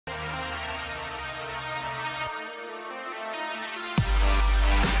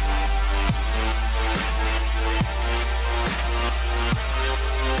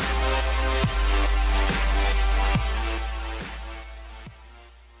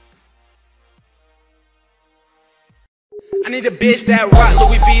I need a bitch that rock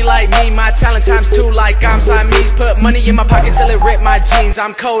Louis V like me. My talent times two like I'm Siamese. Put money in my pocket till it rip my jeans.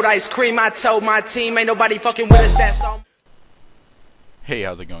 I'm cold ice cream. I told my team ain't nobody fucking with us. That's all. Hey,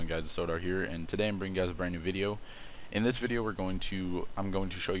 how's it going, guys? It's Sodar here, and today I'm bringing you guys a brand new video. In this video, I'm going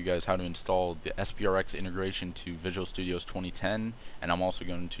to show you guys how to install the SPRX integration to Visual Studio's 2010, and I'm also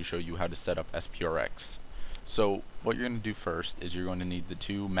going to show you how to set up SPRX. So what you're going to do first is you're going to need the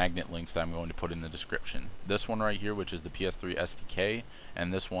two magnet links that I'm going to put in the description. This one right here, which is the PS3 SDK,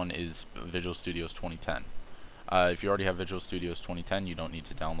 and this one is Visual Studio's 2010. If you already have Visual Studio's 2010, you don't need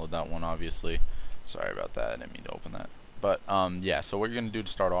to download that one, obviously. Sorry about that, I didn't mean to open that. But yeah, so what you're going to do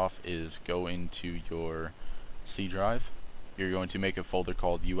to start off is go into your C drive. You're going to make a folder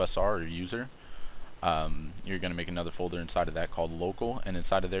called USR or user. You're going to make another folder inside of that called local, and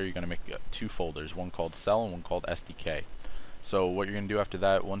inside of there you're going to make two folders, one called cell and one called SDK. So what you're going to do after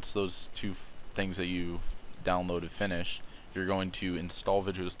that, once those two things that you downloaded finish, you're going to install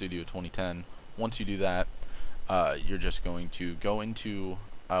Visual Studio 2010. Once you do that, you're just going to go into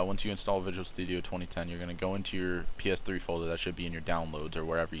once you install Visual Studio 2010, you're going to go into your PS3 folder that should be in your downloads or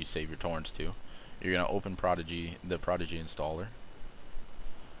wherever you save your torrents to. You're going to open the Prodigy installer.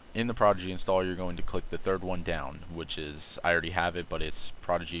 In the Prodigy installer, you're going to click the third one down, which is, I already have it, but it's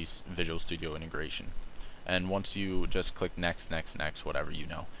Prodigy's Visual Studio integration. And once you just click next, whatever, you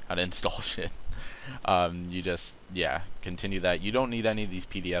know how to install shit. You just, yeah, continue that. You don't need any of these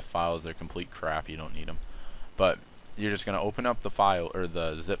PDF files. They're complete crap. You don't need them. But you're just going to open up the file, or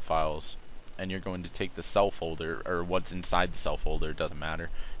the zip files, and you're going to take the cell folder, or what's inside the cell folder, it doesn't matter,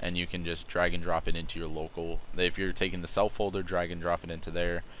 and you can just drag and drop it into your local. If you're taking the cell folder, drag and drop it into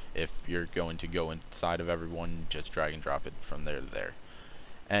there. If you're going to go inside of everyone, just drag and drop it from there to there.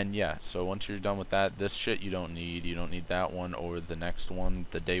 And yeah, so once you're done with that, this shit you don't need. You don't need that one or the next one.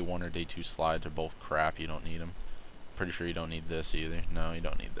 The day 1 or day 2 slides are both crap. You don't need them. Pretty sure you don't need this either. No, you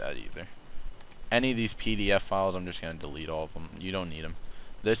don't need that either. Any of these PDF files, I'm just going to delete all of them. You don't need them.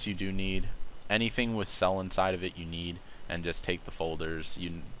 This you do need. Anything with cell inside of it you need, and just take the folders.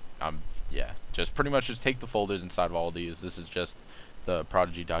 Yeah, just pretty much just take the folders inside of all these. This is just the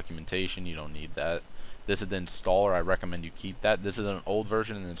Prodigy documentation. You don't need that. This is the installer. I recommend you keep that. This is an old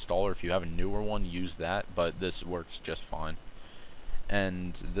version of the installer. If you have a newer one, use that, but this works just fine.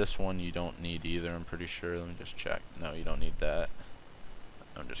 And this one you don't need either, I'm pretty sure. Let me just check. No, you don't need that.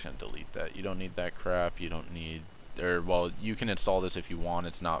 I'm just going to delete that. You don't need that crap. You don't need, well, you can install this if you want.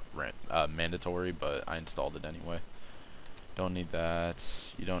 It's not mandatory, but I installed it anyway. Don't need that.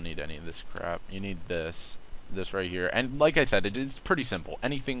 You don't need any of this crap. You need this right here. And like I said, it's pretty simple.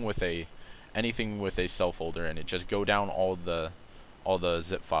 Anything with a cell folder in it, just go down all the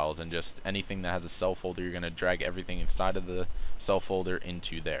zip files, and just anything that has a cell folder, you're going to drag everything inside of the cell folder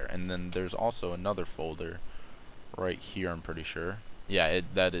into there. And then there's also another folder right here, I'm pretty sure. Yeah,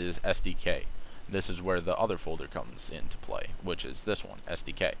 that is SDK. This is where the other folder comes into play, which is this one,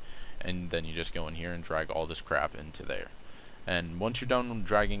 SDK. And then you just go in here and drag all this crap into there. And once you're done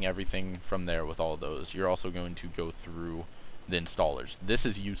dragging everything from there with all those, you're also going to go through the installers. This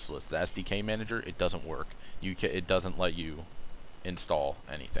is useless. The SDK manager, it doesn't work. It doesn't let you install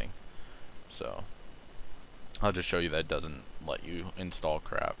anything. So I'll just show you that it doesn't let you install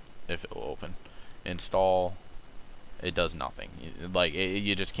crap if it will open. Install, it does nothing.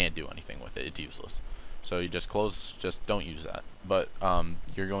 You just can't do anything with it. It's useless. So you just just don't use that. But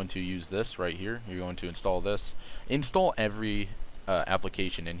you're going to use this right here. You're going to install this. Install every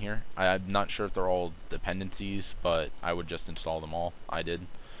application in here. I'm not sure if they're all dependencies, but I would just install them all. I did.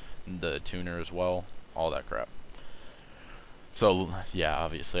 The tuner as well. All that crap. So yeah,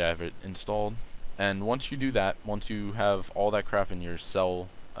 obviously I have it installed. And once you do that, once you have all that crap in your cell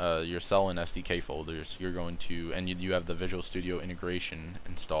and SDK folders, you're going to, and you have the Visual Studio integration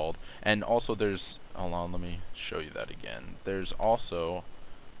installed. And also there's, hold on, let me show you that again. There's also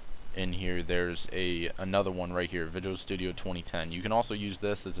in here, there's another one right here, Visual Studio 2010. You can also use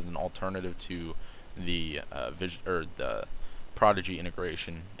this as an alternative to the the Prodigy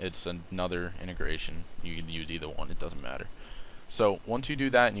integration. It's another integration. You can use either one, it doesn't matter. So once you do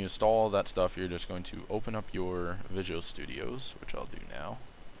that and you install all that stuff, you're just going to open up your Visual Studios, which I'll do now.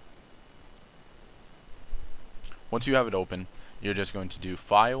 Once you have it open, you're just going to do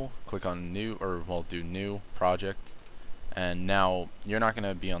File, click on New, or well, do New Project. And now you're not going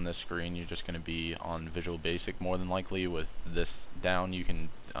to be on this screen. You're just going to be on Visual Basic more than likely. With this down, you can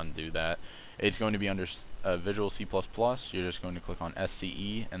undo that. It's going to be under Visual C++. You're just going to click on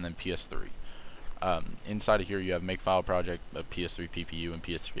SCE and then PS3. Inside of here, you have Make File Project, PS3 PPU, and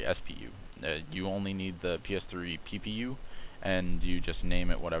PS3 SPU. You only need the PS3 PPU, and you just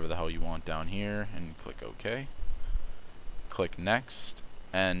name it whatever the hell you want down here, and click OK. click next,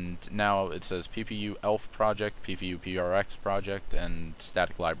 and now it says PPU ELF project, PPU PRX project, and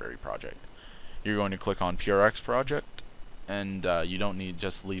static library project. You're going to click on PRX project, and you don't need,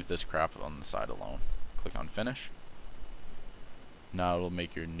 just leave this crap on the side alone. Click on finish. Now it'll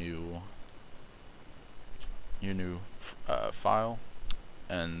make your new file,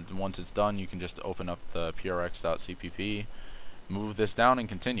 and once it's done, you can just open up the prx.cpp, move this down, and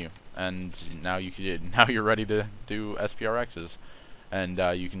continue. And now you're ready to do SPRXs, and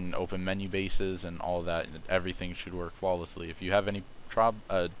you can open menu bases and all that. And everything should work flawlessly. If you have any troubles,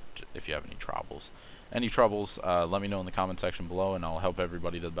 let me know in the comment section below, and I'll help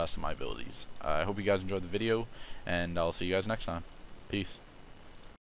everybody to the best of my abilities. I hope you guys enjoyed the video, and I'll see you guys next time. Peace.